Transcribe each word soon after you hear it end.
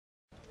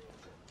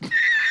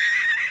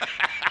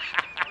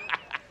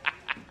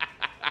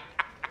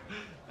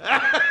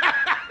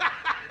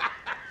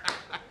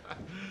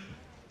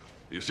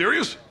You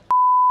serious?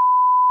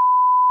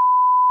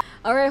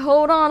 Alright,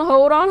 hold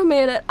on a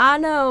minute. I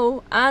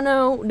know,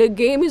 the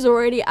game is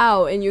already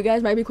out, and you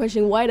guys might be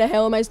questioning why the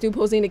hell am I still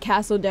posting the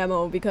castle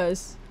demo,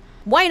 because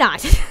why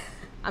not?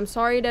 I'm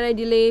sorry that I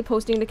delayed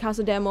posting the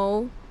castle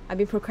demo. I've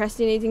been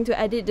procrastinating to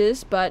edit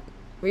this, but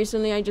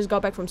recently I just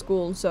got back from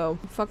school, so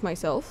fuck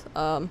myself.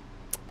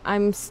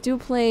 I'm still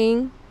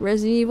playing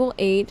Resident Evil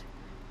 8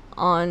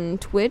 on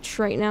Twitch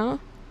right now.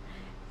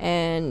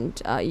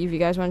 And if you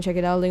guys want to check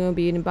it out, link will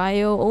be in the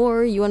bio,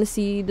 or you want to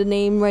see the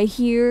name right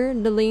here,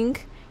 the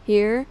link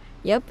here.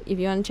 Yep, if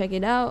you want to check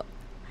it out.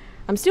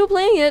 I'm still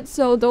playing it,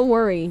 so don't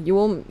worry,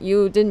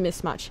 you didn't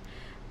miss much.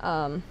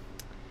 So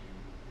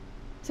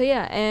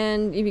yeah,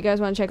 and if you guys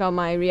want to check out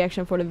my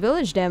reaction for the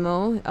village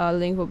demo,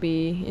 link will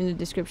be in the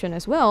description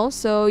as well.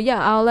 So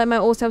yeah, I'll let my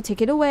old self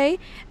take it away,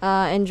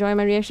 enjoy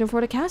my reaction for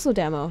the castle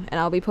demo, and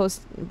I'll be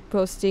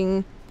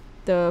posting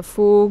the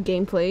full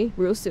gameplay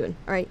real soon.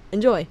 Alright,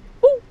 enjoy!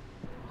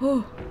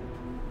 Woo!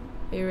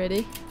 Are you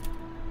ready?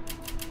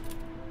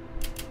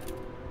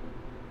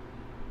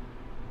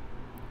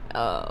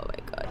 Oh my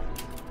god.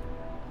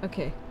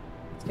 Okay.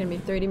 It's gonna be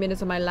 30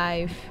 minutes of my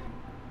life.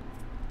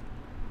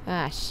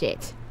 Ah,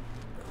 shit.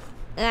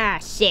 Ah,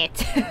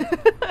 shit.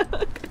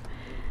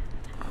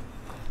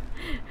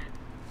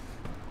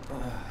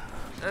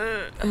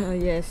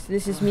 Yes,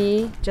 this is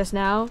me, just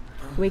now,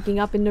 waking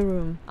up in the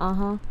room.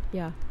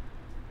 Yeah.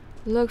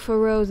 Look for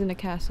Rose in the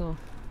castle.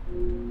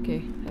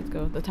 Okay, let's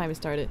go. The time has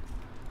started.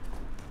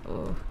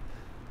 Oh.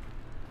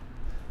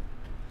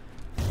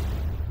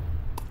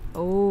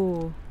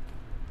 Oh.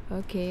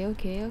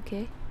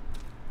 Okay.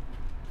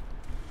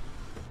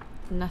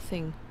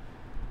 Nothing.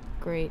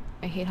 Great.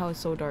 I hate how it's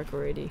so dark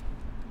already.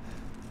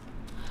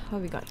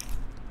 What we got?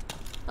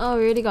 Oh,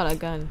 we already got a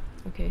gun.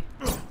 Okay.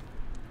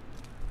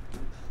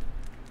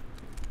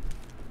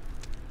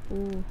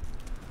 Ooh.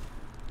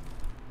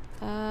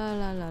 Ah,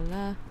 la la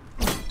la.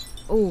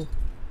 Oh.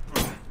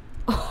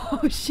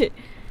 Oh shit.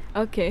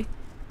 Okay.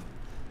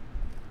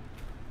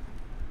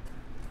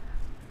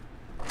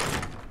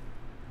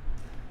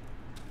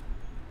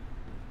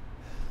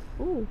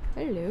 Ooh,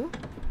 hello.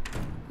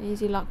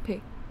 Easy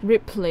lockpick.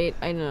 Rip plate,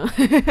 I know.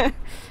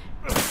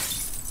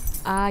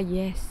 Ah,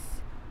 yes.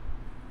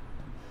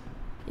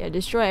 Yeah,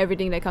 destroy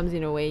everything that comes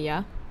in your way,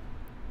 yeah?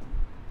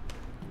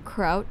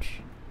 Crouch.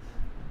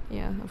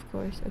 Yeah, of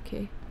course,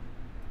 okay.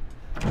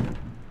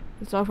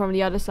 It's all from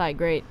the other side,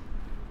 great.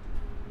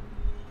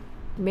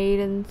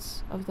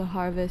 Maidens of the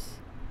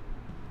Harvest.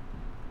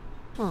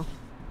 Huh.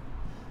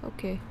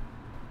 Okay.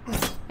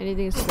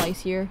 Anything to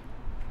slice here?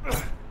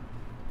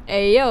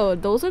 Hey yo,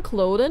 those are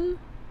clothing?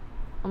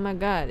 Oh my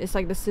god, it's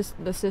like the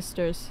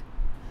sisters'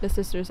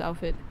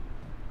 outfit.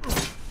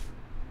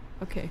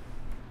 Okay,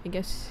 I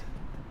guess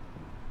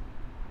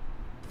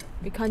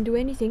we can't do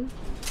anything.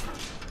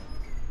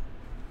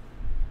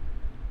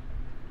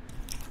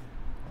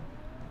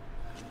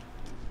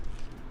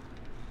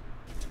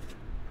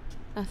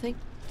 Nothing.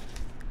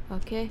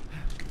 Okay.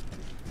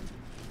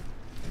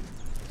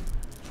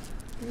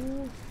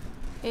 Ooh.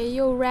 Hey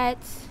yo,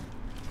 rats,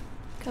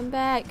 come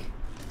back.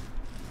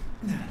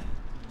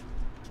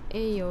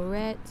 Hey yo,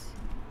 rats.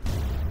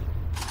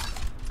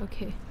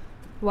 Okay.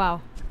 Wow.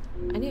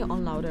 I need it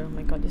on louder. Oh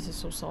my god, this is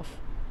so soft.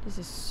 This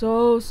is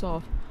so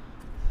soft.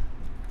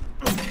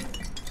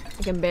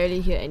 I can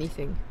barely hear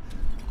anything.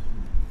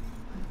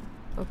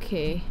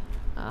 Okay.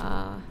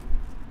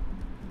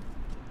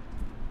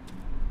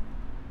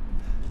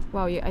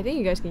 Wow, yeah, I think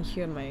you guys can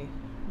hear my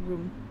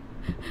room.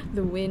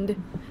 The wind.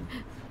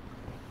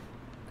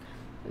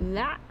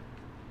 Nah.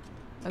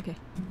 Okay.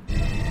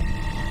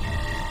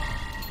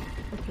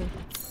 Okay.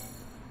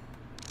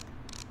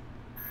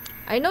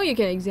 I know you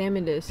can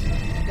examine this.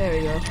 There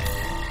we go.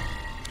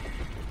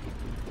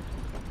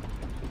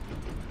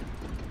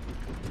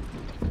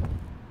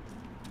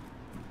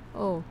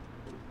 Oh.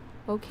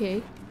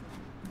 Okay.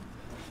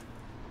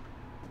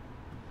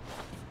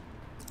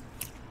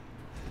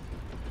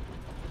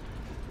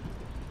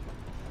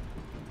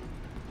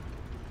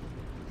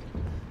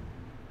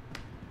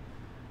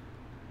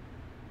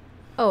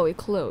 Oh, it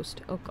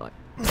closed. Oh god.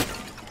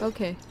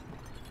 Okay.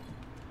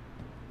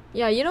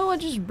 Yeah, you know what?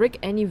 Just break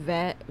any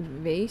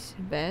vase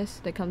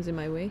that comes in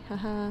my way.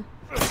 Haha.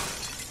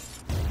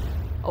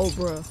 Oh,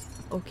 bro.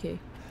 Okay.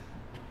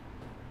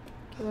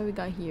 Okay, what we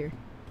got here?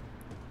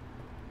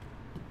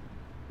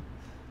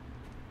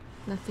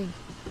 Nothing.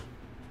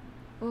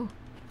 Oh.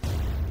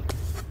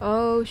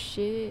 Oh,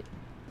 shit.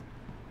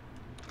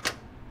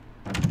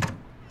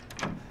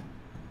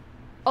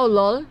 Oh,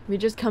 lol. We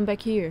just come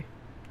back here.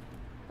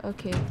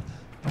 Okay.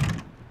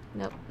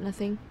 Nope,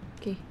 nothing.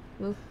 Okay,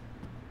 move.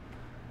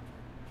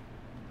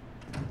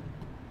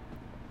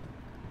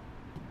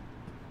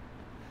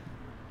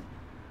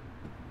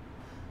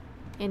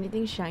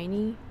 Anything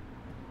shiny?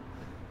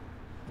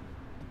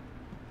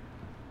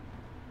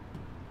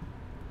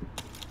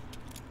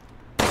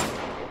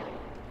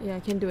 Yeah, I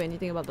can't do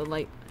anything about the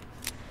light.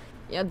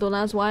 Yeah, don't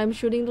ask why I'm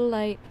shooting the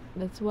light.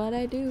 That's what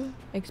I do.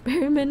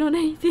 Experiment on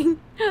anything.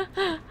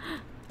 Can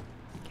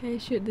I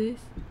shoot this?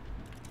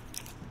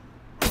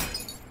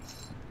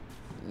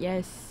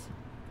 Yes.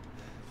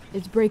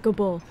 It's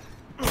breakable.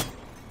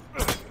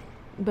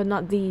 But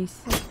not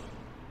these.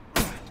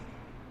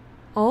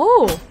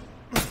 Oh!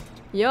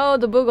 Yo,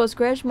 the book got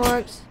scratch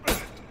marks.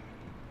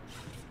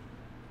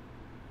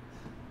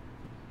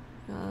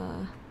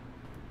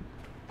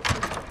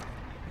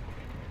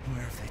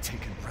 Where have they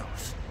taken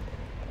Rose?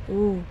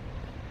 Ooh.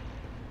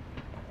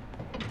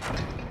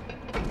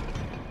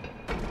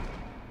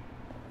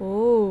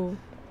 Oh.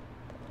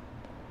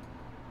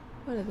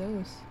 What are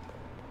those?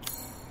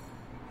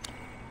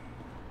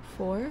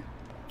 4?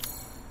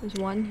 There's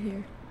 1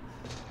 here.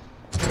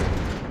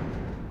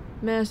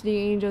 Mass the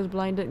angel's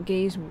blinded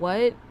gaze.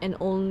 What? And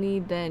only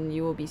then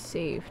you will be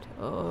saved.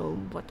 Oh,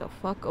 what the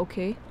fuck?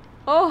 Okay.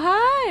 Oh,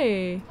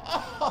 hi!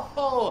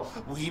 Oh,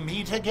 we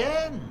meet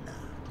again.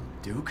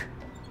 Duke?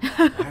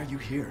 Why are you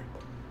here?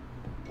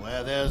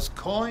 Where there's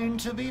coin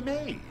to be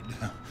made.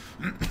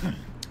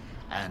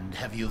 And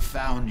have you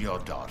found your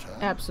daughter?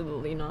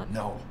 Absolutely not.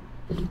 No.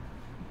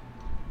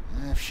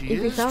 If we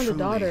is found the truly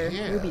daughter,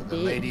 here, we'll be the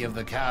dead. lady of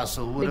the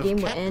castle would The have game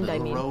will kept end, I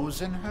little mean.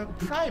 Rose in her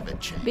private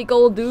chamber. Big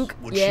old Duke.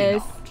 Would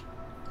Yes. she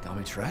not?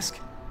 Domitresk?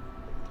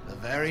 The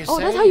very Oh, same.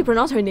 that's how you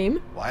pronounce her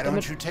name. Why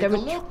don't you take a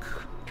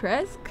look?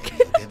 Tresk?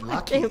 Get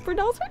lucky. Can't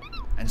pronounce her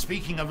name. And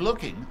speaking of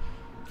looking,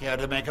 care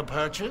to make a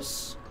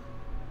purchase?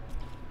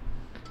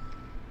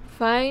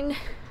 Fine.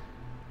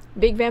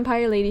 Big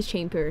vampire lady's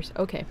chambers.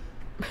 Okay.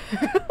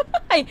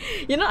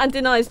 You know,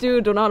 until now I still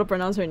don't know how to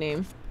pronounce her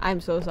name. I'm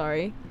so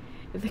sorry.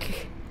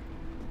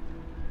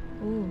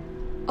 Ooh.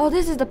 Oh,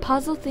 this is the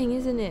puzzle thing,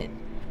 isn't it?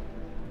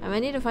 I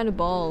might need to find a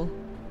ball.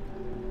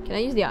 Can I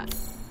use the eye?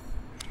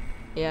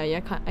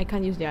 Yeah, I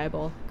can't use the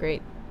eyeball.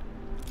 Great.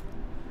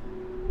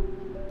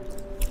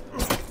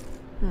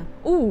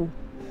 Ooh.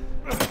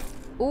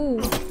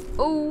 Ooh.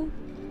 Ooh.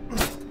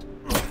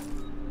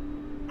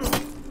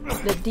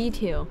 The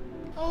detail.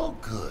 Oh,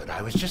 good.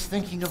 I was just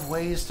thinking of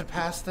ways to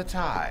pass the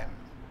time.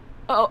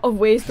 Oh, of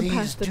ways to Please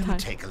pass the do time.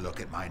 take a look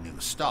at my new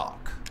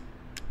stock.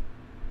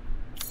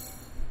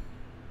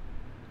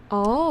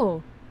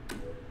 Oh.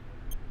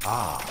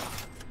 Ah,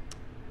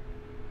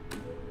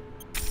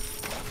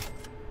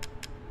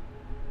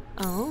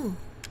 Oh.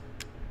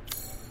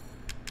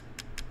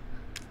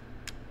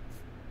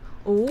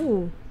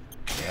 Ooh.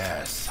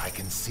 yes, I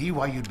can see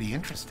why you'd be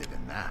interested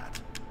in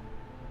that.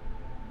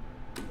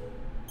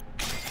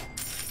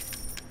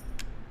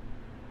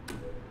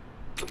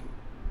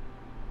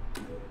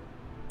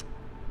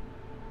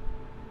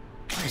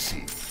 I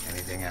see.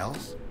 Anything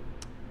else?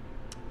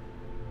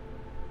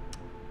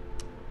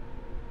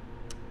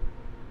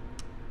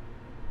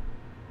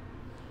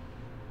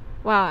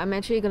 Wow, I'm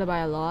actually gonna buy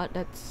a lot.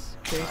 That's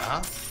great.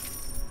 Huh?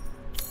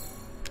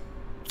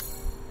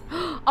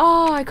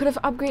 Oh, I could have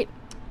upgrade.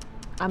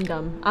 I'm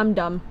dumb. I'm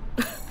dumb.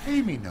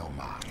 Pay me no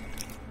mind.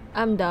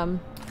 I'm dumb.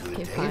 Good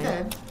Okay, day fine.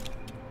 then.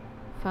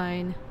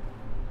 Fine.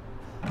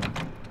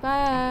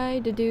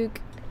 Bye, the Duke.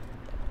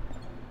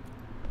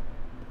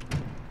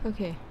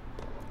 Okay.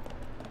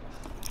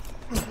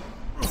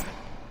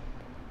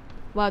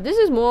 Wow, this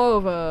is more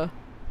of a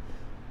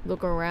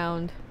look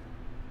around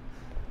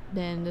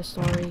than the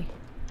story.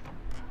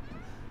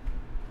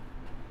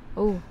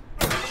 Oh.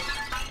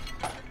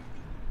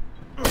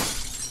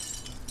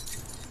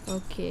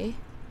 Okay.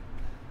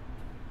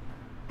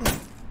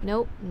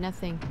 Nope,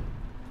 nothing.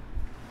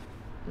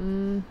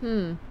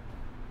 Mm-hmm.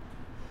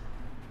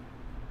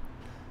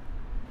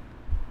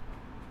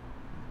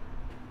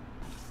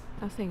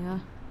 Nothing, huh?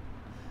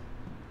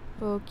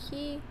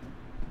 Okay.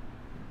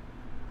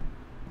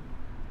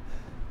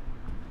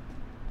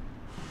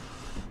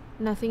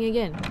 Nothing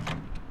again.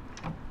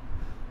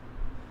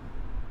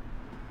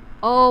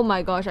 Oh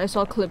my gosh, I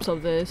saw clips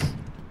of this.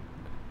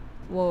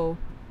 Whoa.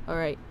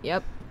 Alright,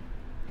 yep.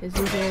 It's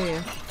this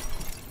area.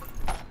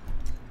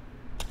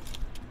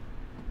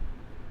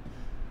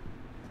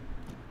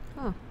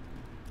 Huh.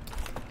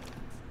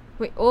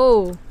 Wait,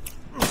 oh!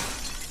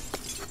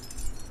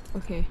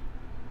 Okay.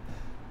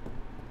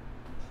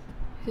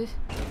 Is this?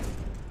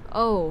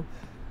 Oh.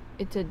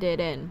 It's a dead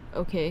end.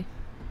 Okay.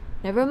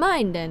 Never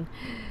mind then.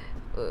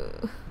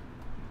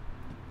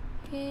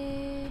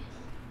 Okay.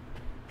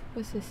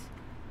 What's this?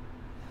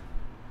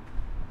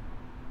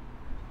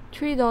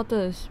 3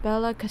 daughters.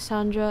 Bella,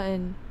 Cassandra,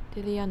 and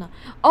Liliana.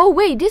 Oh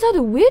wait, these are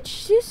the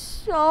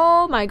witches?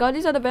 Oh my god,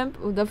 these are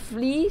the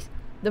fleas?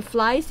 The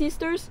fly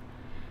sisters?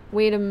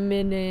 Wait a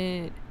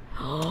minute.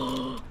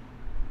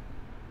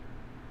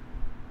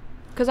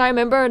 Cause I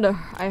remember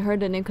I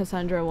heard the name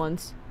Cassandra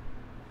once.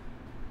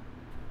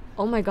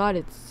 Oh my god,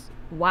 it's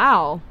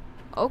wow.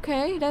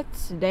 Okay,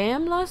 that's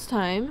damn last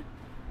time.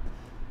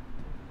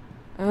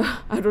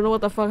 I don't know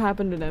what the fuck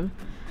happened to them.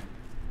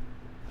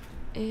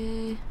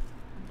 Is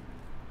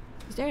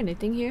there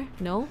anything here?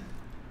 No?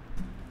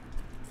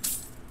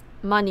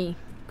 Money.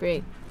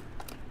 Great.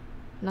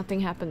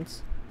 Nothing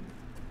happens.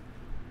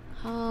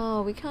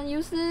 Oh, we can't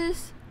use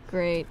this?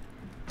 Great.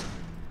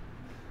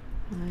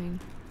 Fine.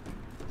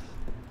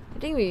 I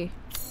think we...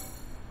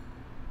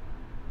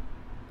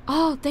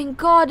 Oh, thank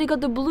god they got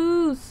the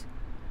blues!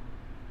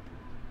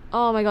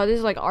 Oh my god, this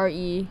is like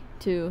RE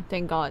too.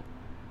 Thank god.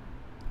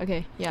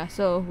 Okay, yeah,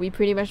 so we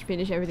pretty much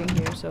finished everything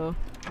here, so...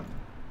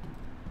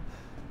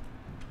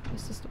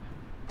 What's this door?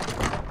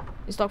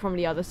 It's locked from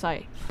the other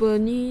side.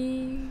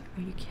 Bunny,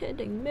 are you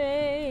kidding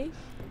me?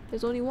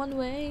 There's only one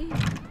way.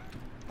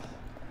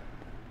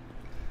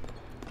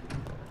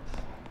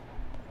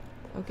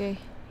 Okay,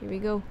 here we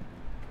go.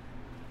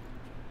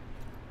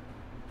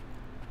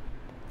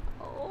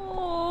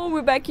 Oh,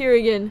 we're back here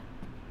again.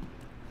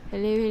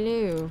 Hello,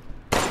 hello.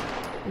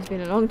 It's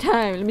been a long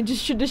time. Let me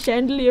just shoot the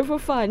chandelier for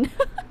fun.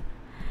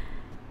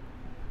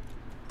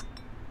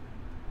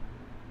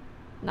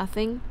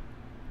 Nothing?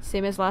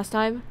 Same as last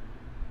time?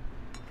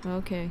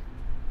 Okay.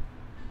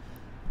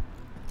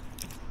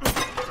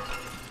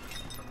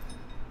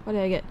 What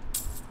did I get?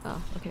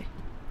 Oh, okay.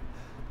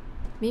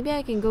 Maybe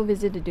I can go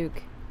visit the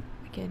Duke.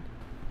 I can.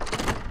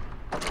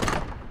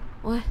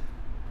 What?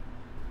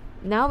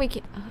 Now we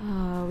can.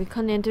 We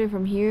can't enter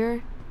from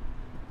here.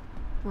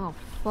 Oh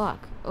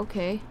fuck.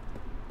 Okay.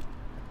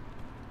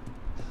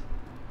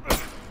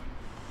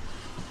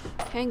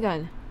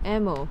 Handgun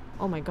ammo.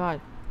 Oh my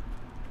god.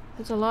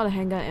 That's a lot of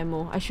handgun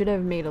ammo. I should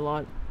have made a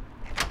lot.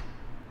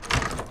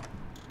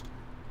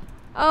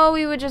 Oh,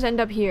 we would just end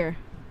up here.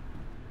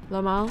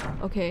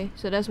 Lamal? Okay,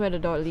 so that's where the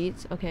door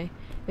leads. Okay.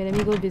 Wait, let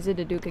me go visit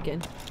the Duke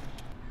again.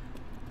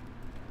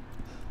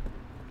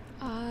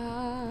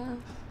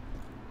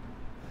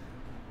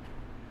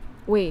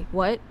 Wait,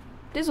 what?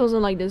 This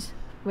wasn't like this.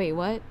 Wait,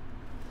 what?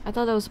 I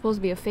thought that was supposed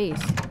to be a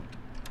face.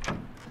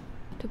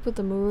 To put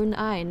the maroon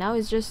eye. Now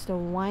it's just a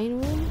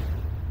wine room?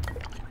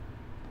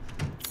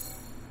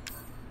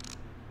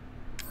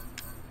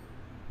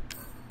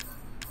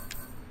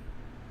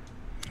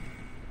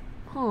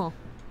 Huh.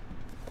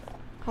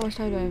 How much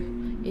time do I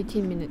have?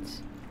 18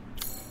 minutes.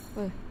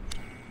 What?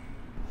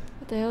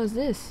 What the hell is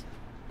this?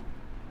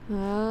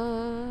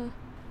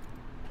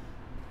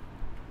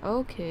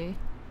 Okay.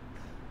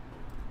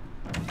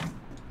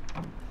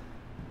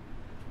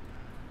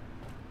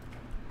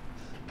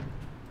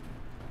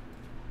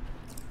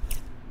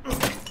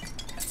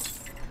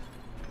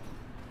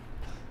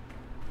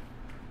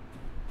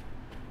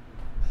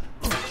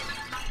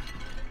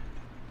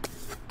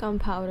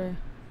 Gunpowder.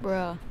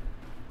 Bruh.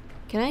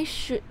 Can I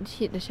hit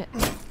the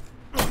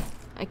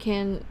I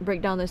can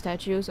break down the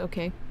statues?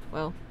 Okay.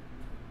 Well.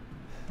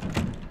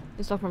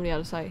 It's not from the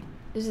other side.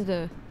 This is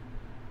the...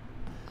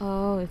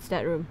 Oh, it's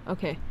that room.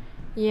 Okay.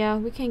 Yeah,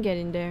 we can get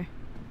in there.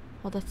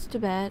 Oh, that's too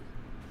bad.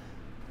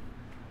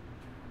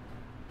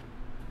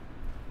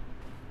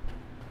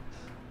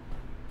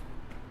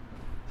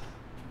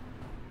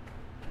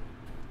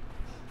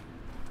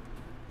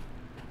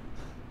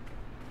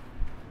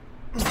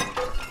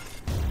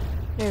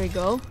 There we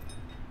go.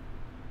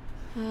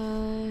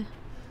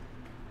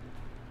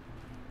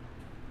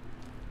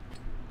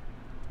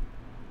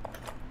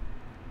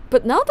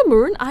 But now the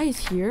maroon eye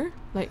is here?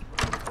 Like...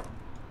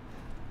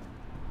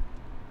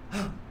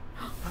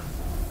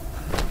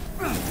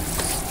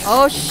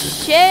 Oh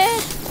shit!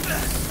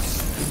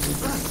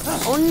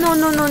 Oh no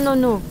no no no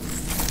no!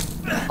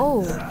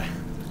 Oh.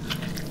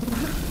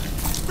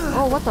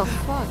 Oh, what the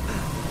fuck?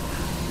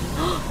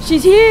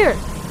 She's here!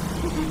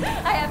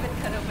 I haven't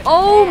cut open.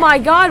 Oh my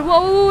god!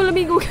 Whoa! Let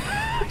me go.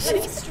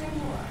 Slice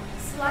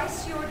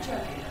your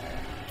jugular.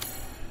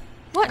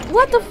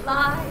 What the?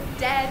 Live,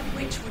 dead.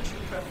 Which would you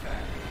prefer?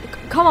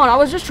 Come on! I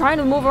was just trying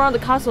to move around the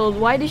castle.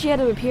 Why did she have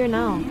to appear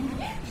now?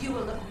 You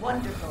will look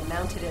wonderful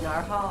mounted in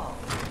our hall.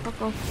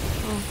 Fuck off!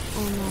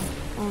 Oh no!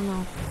 Oh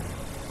no!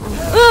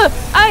 Oh.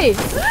 Aye!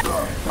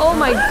 Oh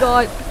my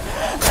god!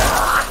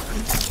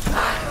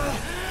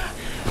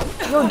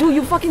 Yo, dude,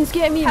 you fucking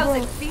scared me, bro.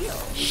 How's it feel?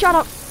 Shut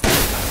up!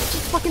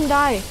 Just fucking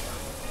die!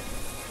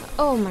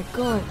 Oh my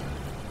god!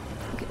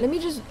 Okay, let me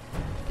just.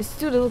 It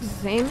still looks the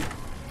same.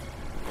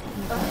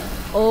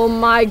 Oh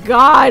my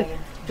god!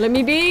 Let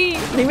me be!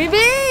 Let me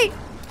be!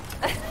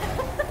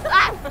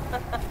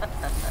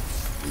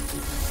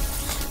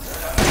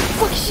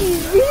 Fuck,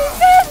 she's really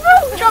fast, bro!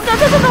 Drop, drop,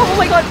 drop, drop, drop! Oh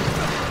my god!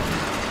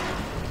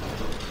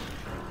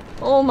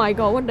 Oh my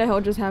god, what the hell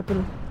just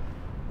happened?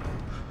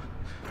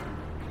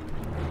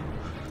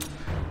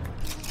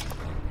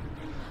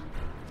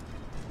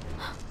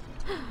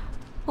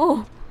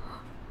 Oh!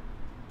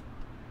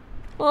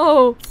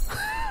 Oh!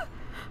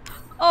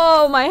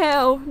 Oh my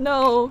hell,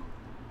 no!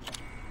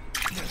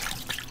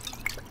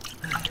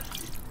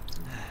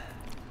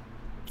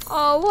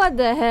 Oh, what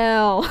the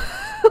hell?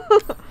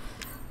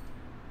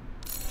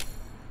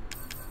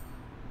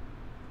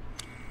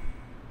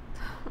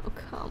 Oh,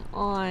 come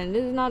on.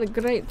 This is not a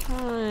great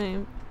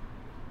time.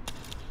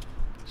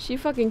 She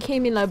fucking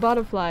came in like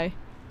butterfly.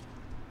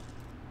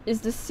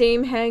 It's the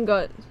same hand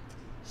got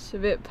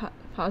Civet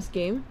past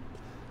game.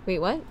 Wait,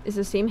 what? It's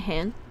the same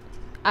hand?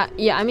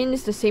 Yeah, I mean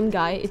it's the same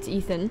guy. It's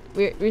Ethan.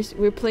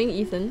 We're playing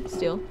Ethan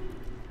still.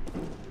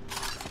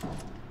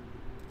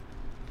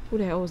 Who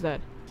the hell was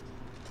that?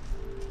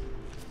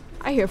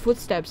 I hear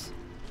footsteps.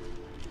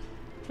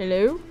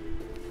 Hello?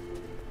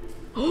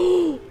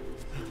 Oh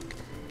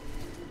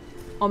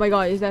my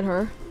god, is that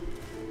her?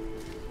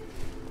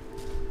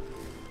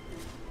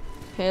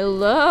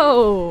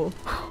 Hello!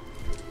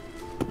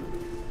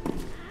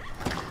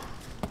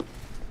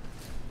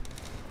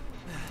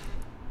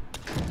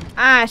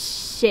 Ah,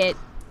 shit.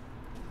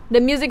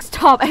 The music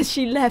stopped as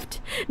she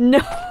left.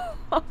 No.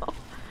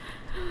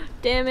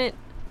 Damn it.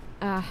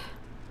 Ah,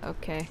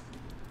 okay.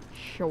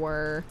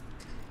 Sure.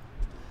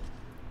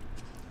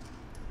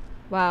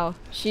 Wow,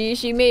 she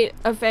made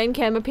a fan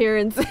cam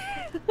appearance.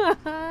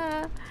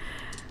 Can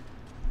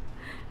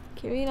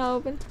we not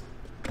open?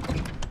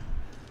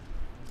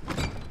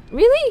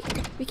 Really?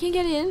 We can't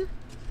get in?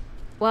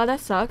 Wow, that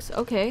sucks.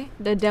 Okay,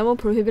 the demo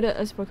prohibited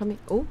us from coming.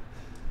 Oh,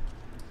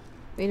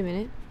 wait a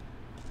minute.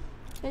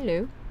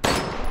 Hello.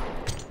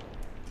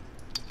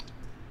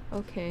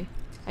 Okay,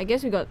 I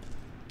guess we got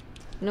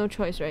no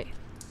choice, right?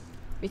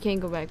 We can't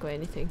go back or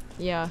anything.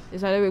 Yeah,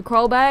 it's either we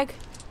crawl back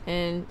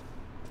and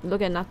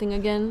look at nothing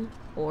again,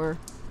 or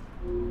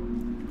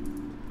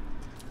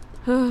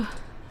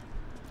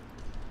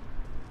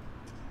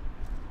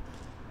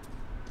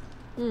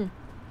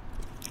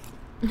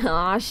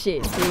Ah,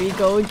 shit, here we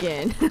go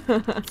again.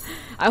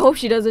 I hope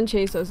she doesn't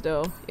chase us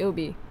though. It'll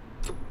be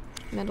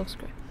metal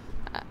scrap.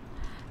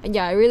 And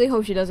yeah, I really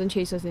hope she doesn't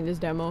chase us in this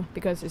demo,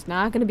 because it's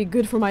not gonna be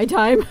good for my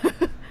time.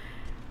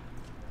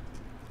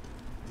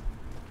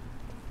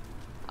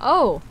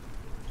 Oh,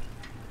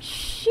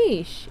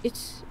 sheesh,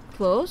 it's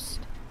closed.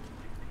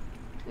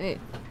 Wait,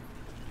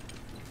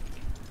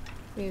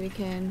 we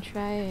can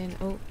try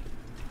and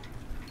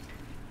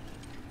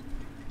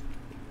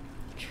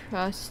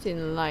trust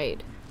in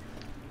light.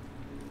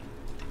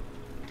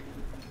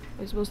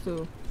 We're supposed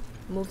to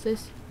move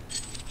this.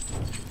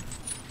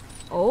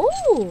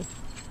 Oh,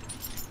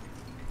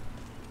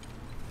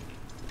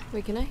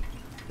 wait, can I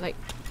like?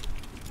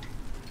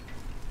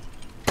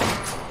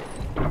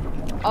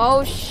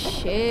 Oh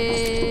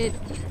shit.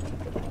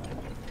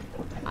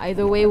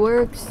 Either way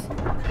works.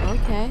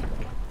 Okay.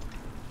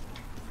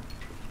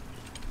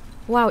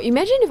 Wow,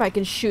 imagine if I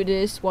can shoot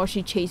this while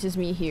she chases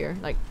me here.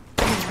 Like,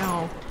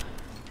 ow.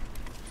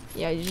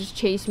 Yeah, you just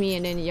chase me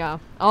and then yeah.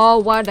 Oh,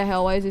 what the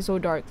hell? Why is it so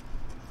dark?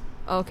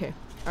 Okay.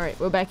 Alright,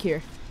 we're back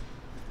here.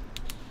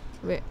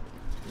 Wait.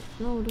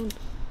 No, don't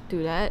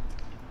do that.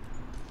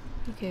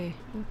 Okay.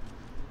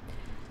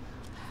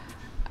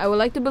 I would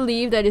like to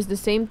believe that it's the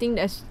same thing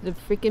as the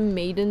freaking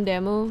Maiden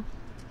demo.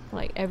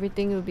 Like,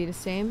 everything will be the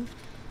same.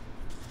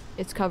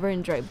 It's covered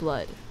in dried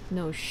blood.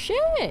 No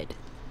shit!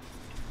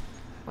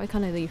 Why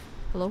can't I leave?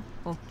 Hello?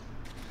 Oh.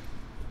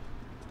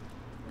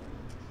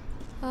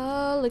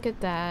 Oh, look at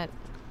that.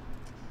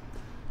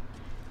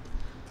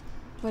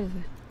 What is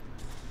it?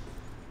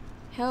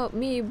 Help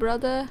me,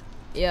 brother.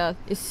 Yeah,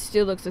 it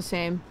still looks the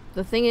same.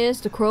 The thing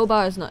is, the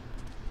crowbar is not...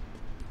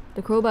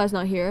 The crowbar is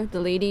not here. The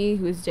lady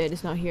who is dead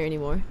is not here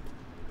anymore.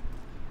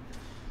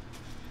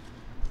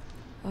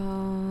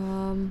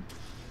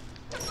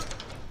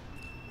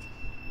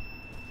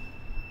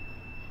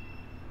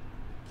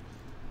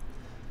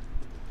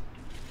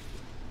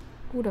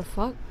 Who the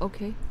fuck?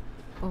 Okay.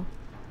 Oh.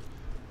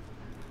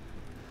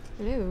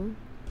 Hello.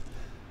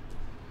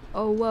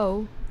 Oh,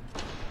 whoa.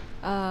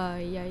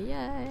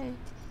 Yeah.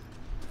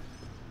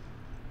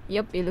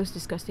 Yep, it looks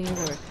disgusting as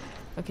ever.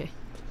 Okay.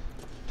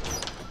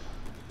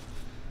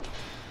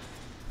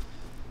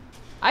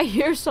 I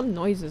hear some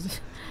noises.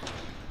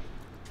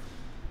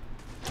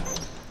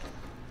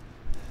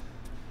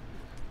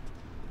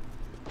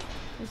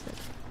 What's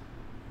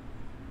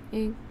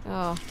that?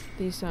 Oh,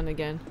 this one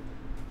again.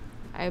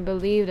 I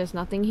believe there's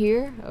nothing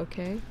here.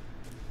 Okay.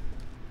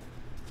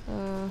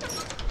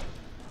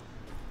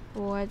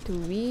 What do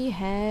we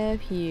have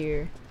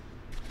here?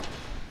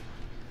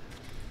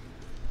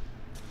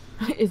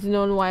 It's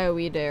known why are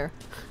we there.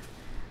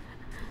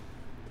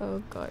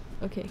 Oh god.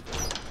 Okay.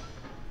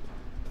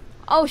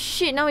 Oh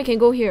shit, now we can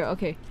go here.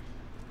 Okay.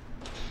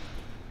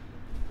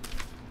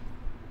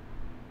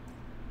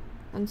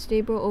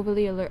 Unstable,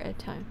 overly alert at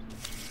times.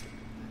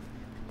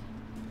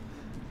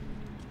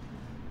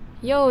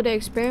 Yo, they're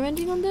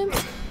experimenting on them?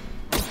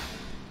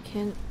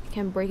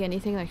 Can't break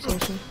anything, like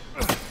seriously.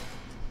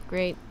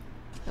 Great.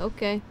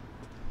 Okay.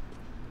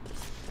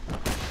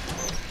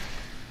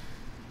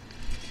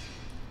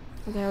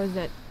 What the hell is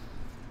that?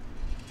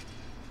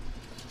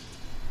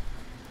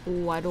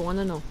 Oh, I don't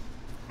wanna know.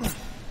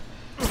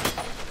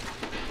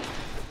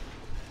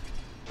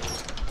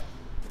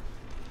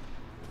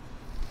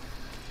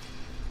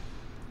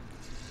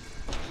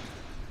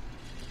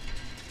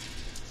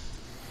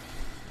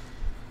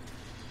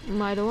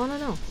 I don't wanna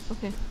know.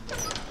 Okay.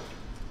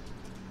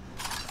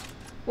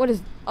 What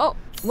is... Oh!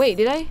 Wait,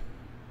 did I?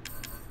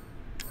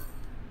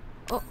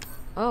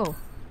 Oh.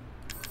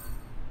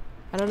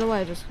 I don't know why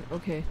I just...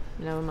 Okay,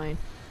 never mind.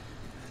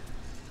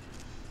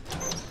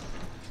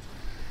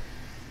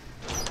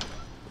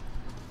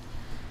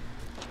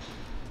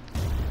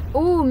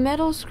 Oh,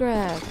 metal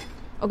scrap!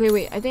 Okay,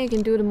 wait, I think I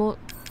can do the more...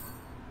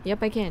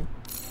 Yep, I can.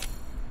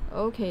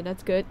 Okay,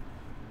 that's good.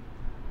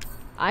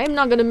 I'm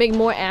not gonna make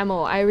more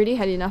ammo. I already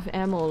had enough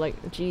ammo. Like,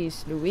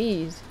 jeez,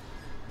 Louise.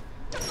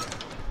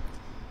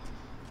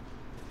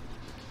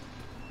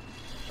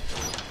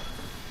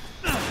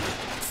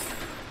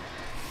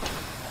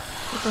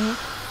 What the heck?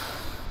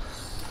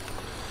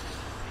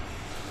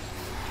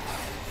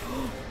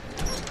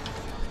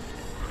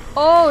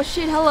 Oh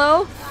shit!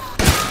 Hello.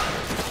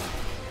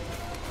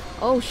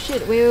 Oh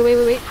shit,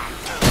 wait.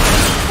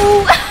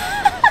 Oh!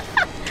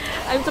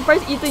 I'm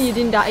surprised Ethan you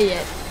didn't die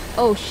yet.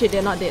 Oh shit,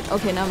 they're not dead.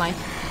 Okay, never mind.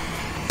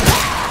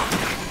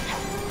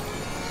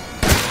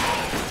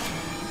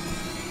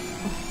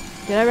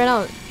 Did I run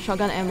out of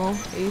shotgun ammo?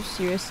 Are you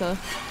serious, sir?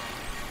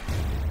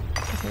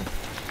 Okay.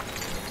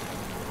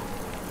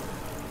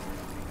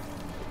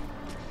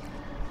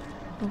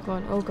 Oh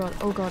god, oh god,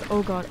 oh god,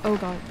 oh god, oh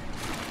god.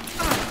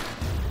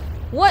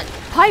 What?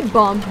 Pipe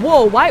bomb?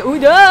 Whoa, why?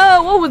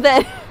 What was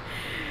that?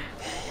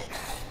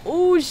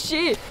 Oh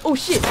shit! Oh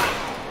shit!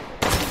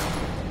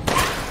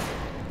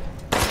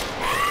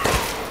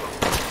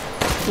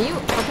 Can you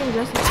fucking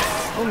just...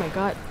 Oh my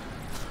god.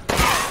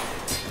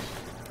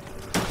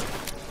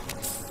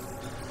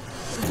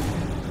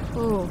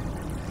 Oh.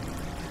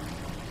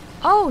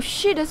 Oh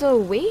shit, there's a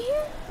way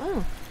here?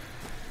 Oh.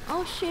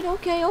 Oh shit,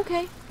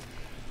 okay.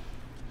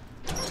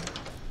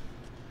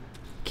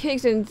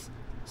 Kicks and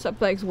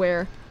suplex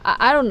where?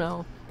 I don't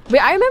know. Wait,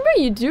 I remember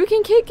you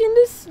can kick in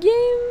this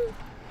game?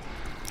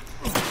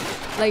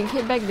 Like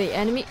hit back the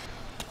enemy?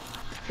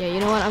 Yeah, you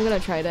know what? I'm gonna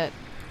try that.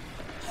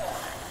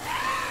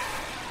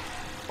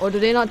 Or do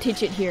they not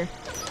teach it here?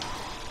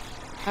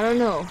 I don't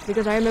know,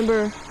 because I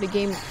remember the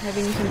game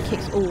having some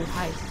kicks. Oh,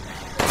 hi.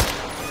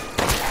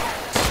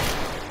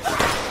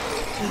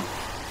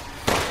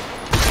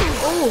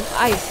 Oh,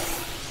 ice.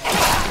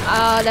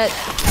 That...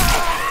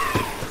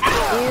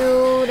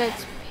 Ew,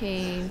 that's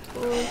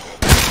painful.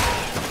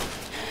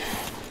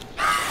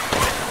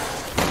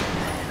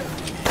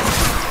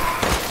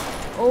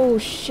 Oh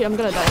shit, I'm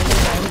gonna die.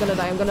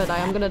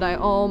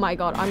 Oh my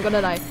god, I'm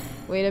gonna die.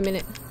 Wait a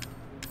minute.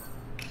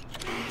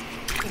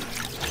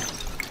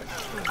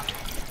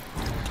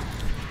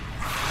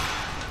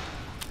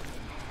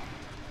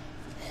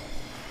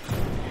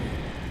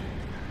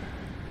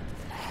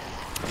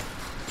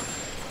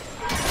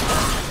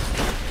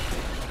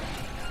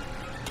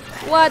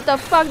 What the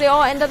fuck? They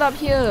all ended up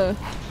here.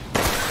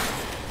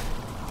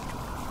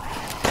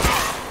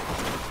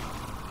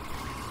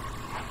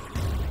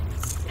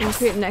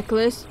 Incredible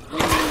necklace.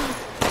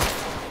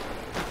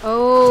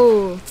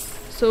 Oh,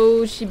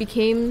 so she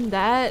became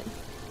that?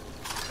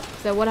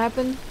 Is that what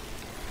happened?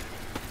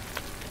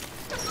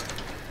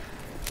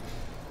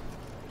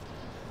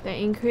 The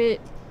Incred,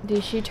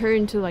 did she turn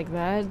into like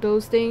that?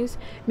 Those things?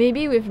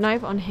 Maybe with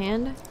knife on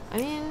hand? I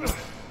mean,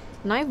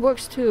 knife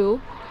works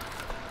too.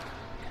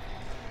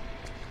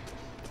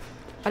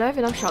 I don't have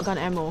enough shotgun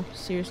ammo,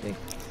 seriously.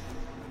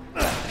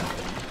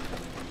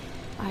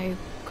 I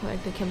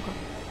collect the chemical.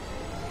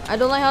 I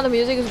don't like how the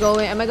music is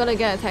going. Am I gonna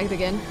get attacked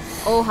again?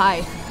 Oh,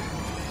 hi.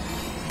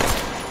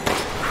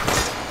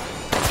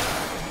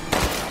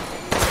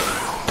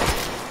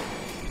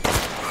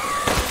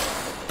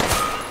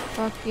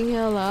 Fucking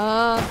hell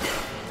up.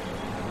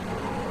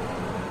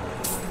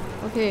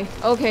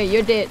 Okay,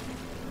 you're dead.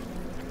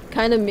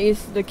 Kinda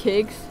missed the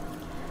kicks.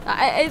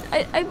 I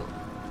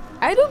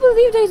don't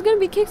believe there's gonna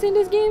be kicks in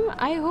this game.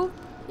 I hope,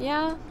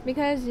 yeah,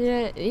 because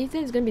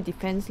Ethan's gonna be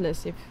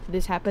defenseless if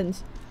this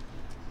happens.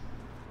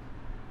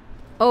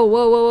 Oh,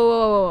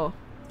 whoa.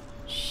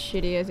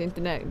 Shitty ass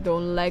internet,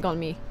 don't lag on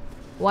me.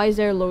 Why is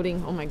there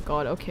loading? Oh my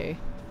god, okay.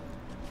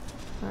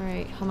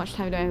 Alright, how much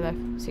time do I have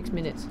left? 6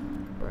 minutes.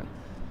 Bruh.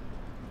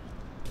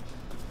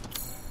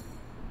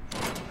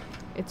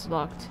 It's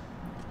locked.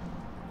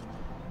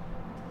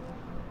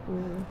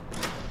 Ooh.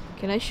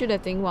 Can I shoot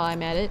that thing while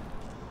I'm at it?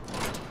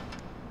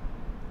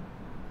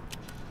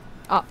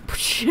 Oh,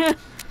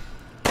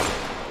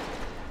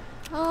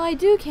 oh, I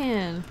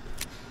can.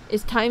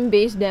 Is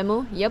time-based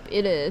demo? Yep,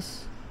 it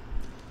is.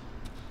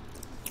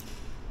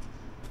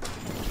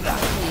 I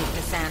believe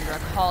Cassandra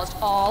caused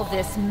all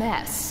this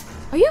mess.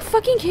 Are you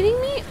fucking kidding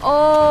me?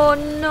 Oh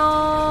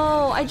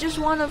no! I just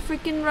wanna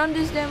freaking run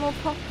this demo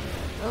pro-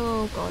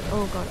 Oh god.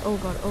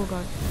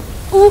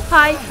 Ooh,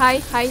 hi.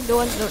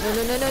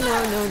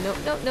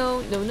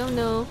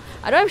 No.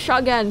 I don't have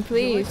shotgun,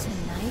 please.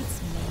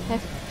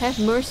 Have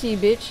mercy,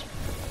 bitch.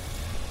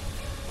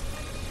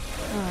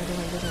 Oh, I don't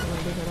like this at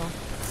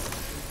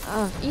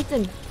all.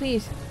 Ethan,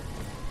 please.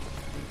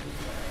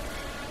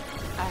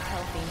 A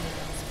healthy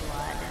needle's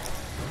blood.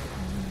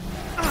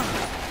 I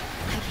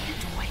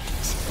can't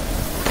wait.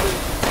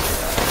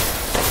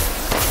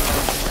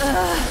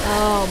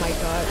 Oh my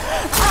god.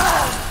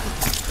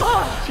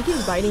 She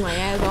keeps biting my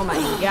ass. Oh my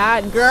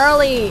god,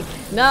 girly!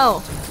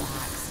 No!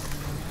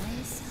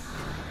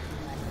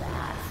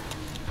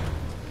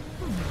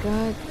 Oh my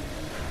god.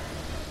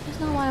 That's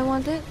not what I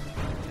wanted.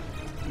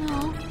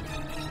 No.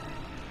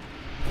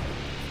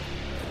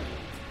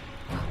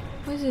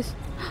 What is this?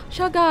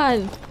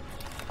 Shotgun!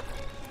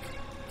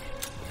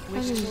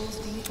 Which tools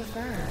do you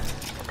prefer?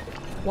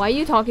 Why are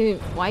you talking?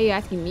 Why are you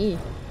asking me?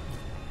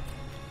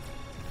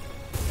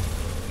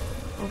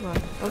 Oh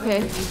god. Okay.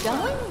 Where are you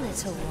going,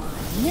 little one?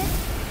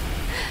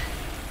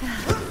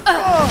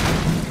 Oh!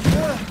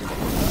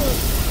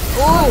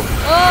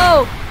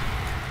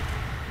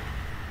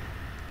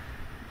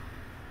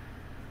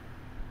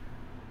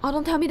 Oh,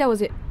 don't tell me that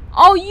was it.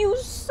 Oh, you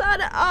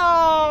son of...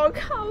 Oh,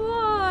 come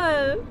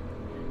on!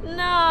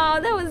 No,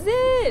 that was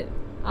it!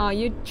 Oh,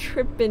 you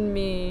tripping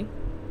me.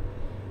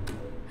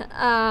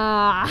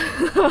 Ah.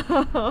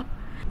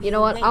 You know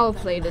what? I'll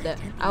play it.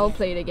 I'll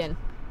play it again.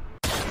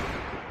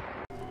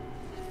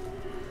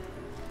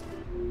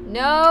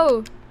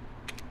 No!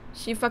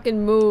 She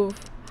fucking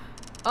moved.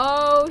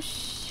 Oh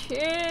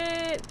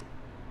shit!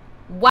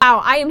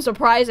 Wow, I am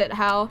surprised at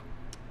how.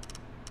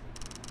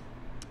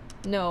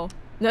 No.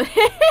 No.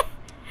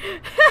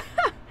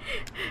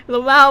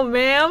 Wow,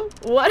 ma'am.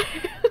 What?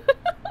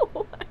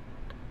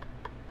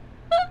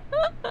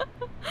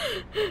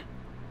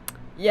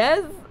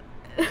 Yes.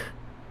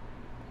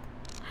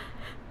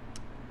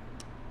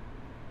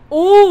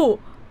 Ooh.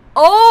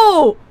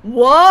 Oh.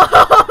 Whoa.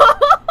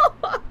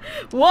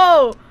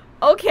 Whoa.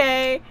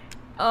 Okay.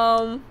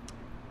 Oh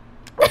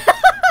my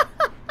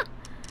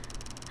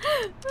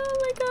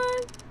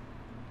god.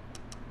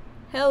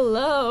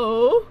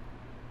 Hello.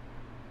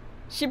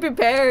 She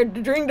prepared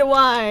to drink the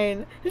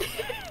wine.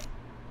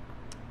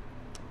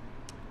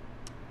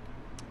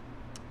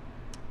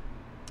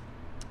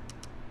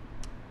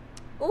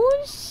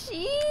 Oh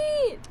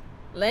shit!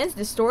 Lens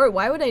distort?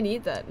 Why would I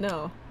need that?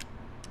 No.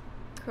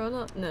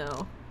 Chrono?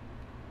 No.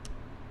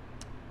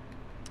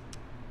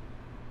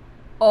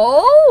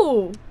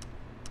 Oh!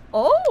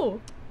 Oh!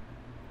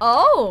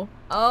 Oh!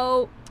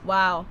 Oh!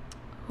 Wow.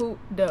 Who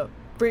the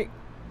freak?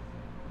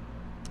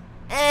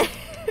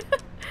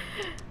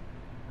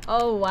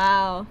 Oh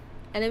wow.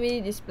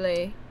 Enemy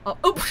display. Oh,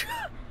 oops.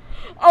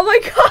 Oh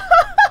my god!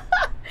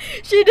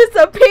 She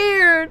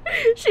disappeared!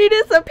 She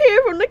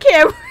disappeared from the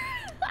camera!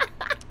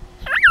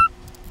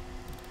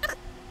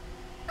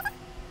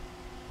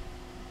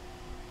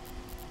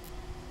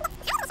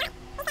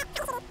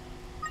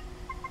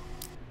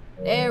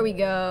 There we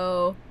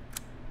go.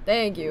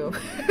 Thank you.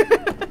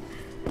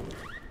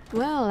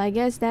 Well, I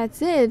guess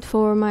that's it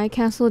for my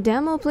castle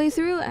demo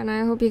playthrough, and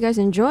I hope you guys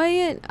enjoy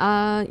it.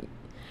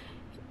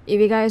 If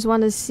you guys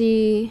want to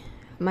see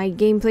my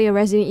gameplay of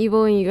Resident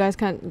Evil and you guys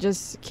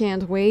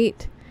can't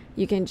wait,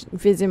 you can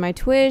visit my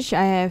Twitch.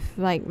 I have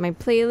like my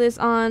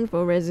playlist on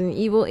for Resident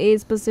Evil 8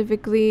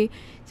 specifically,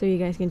 so you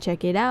guys can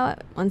check it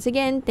out. Once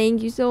again,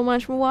 thank you so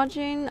much for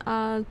watching.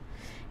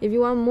 If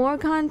you want more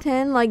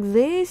content like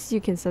this, you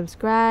can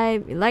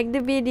subscribe, like the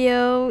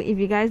video if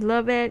you guys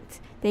love it.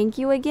 Thank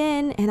you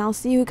again, and I'll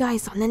see you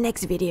guys on the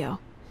next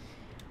video.